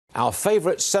Our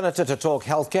favourite senator to talk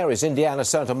healthcare is Indiana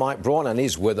Senator Mike Braun, and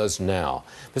he's with us now.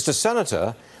 Mr.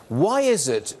 Senator, why is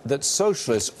it that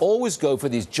socialists always go for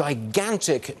these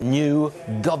gigantic new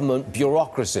government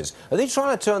bureaucracies? Are they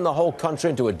trying to turn the whole country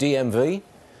into a DMV?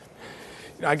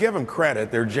 I give them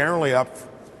credit. They're generally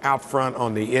out front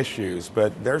on the issues,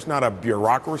 but there's not a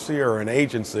bureaucracy or an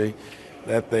agency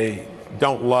that they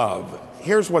don't love.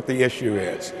 Here's what the issue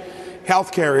is.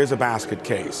 Healthcare is a basket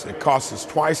case. It costs us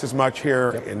twice as much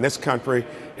here in this country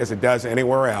as it does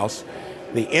anywhere else.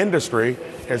 The industry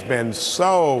has been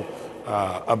so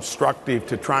obstructive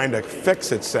to trying to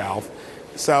fix itself.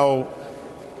 So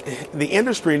the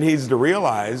industry needs to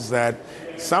realize that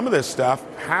some of this stuff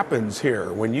happens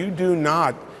here. When you do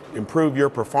not improve your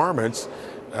performance,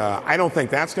 I don't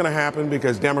think that's going to happen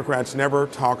because Democrats never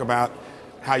talk about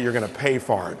how you're going to pay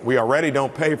for it. We already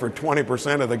don't pay for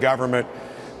 20% of the government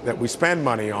that we spend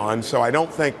money on, so I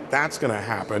don't think that's going to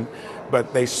happen.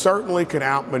 But they certainly could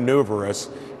outmaneuver us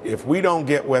if we don't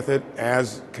get with it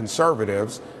as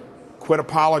conservatives, quit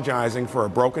apologizing for a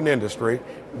broken industry,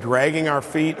 dragging our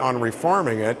feet on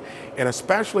reforming it, and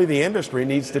especially the industry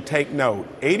needs to take note.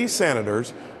 80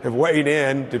 senators have weighed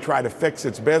in to try to fix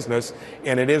its business,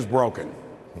 and it is broken.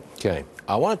 Okay.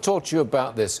 I want to talk to you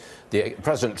about this,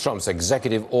 President Trump's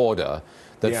executive order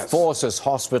that forces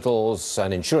hospitals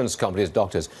and insurance companies,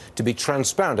 doctors, to be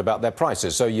transparent about their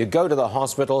prices. So you go to the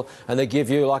hospital and they give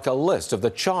you like a list of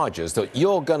the charges that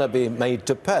you're going to be made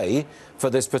to pay for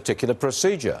this particular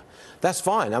procedure. That's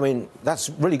fine. I mean,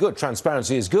 that's really good.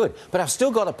 Transparency is good. But I've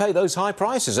still got to pay those high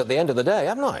prices at the end of the day,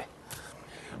 haven't I?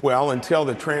 Well, until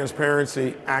the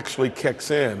transparency actually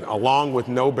kicks in, along with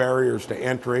no barriers to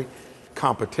entry,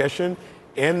 competition,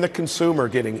 and the consumer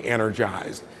getting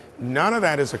energized. None of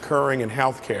that is occurring in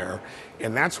healthcare,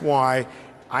 and that's why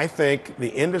I think the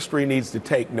industry needs to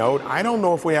take note. I don't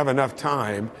know if we have enough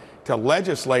time to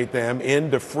legislate them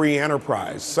into free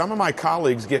enterprise. Some of my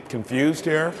colleagues get confused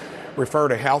here, refer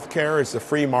to healthcare as the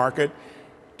free market.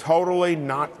 Totally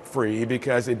not free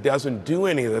because it doesn't do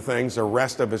any of the things the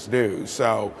rest of us do.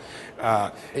 So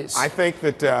I think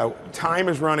that time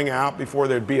is running out before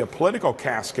there'd be a political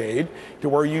cascade to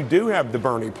where you do have the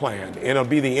Bernie plan. And it'll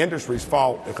be the industry's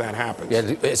fault if that happens.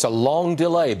 Yeah, it's a long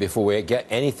delay before we get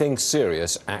anything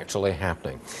serious actually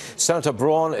happening. Senator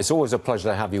Braun, it's always a pleasure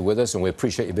to have you with us, and we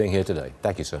appreciate you being here today.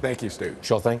 Thank you, sir. Thank you, Stu.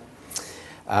 Sure thing.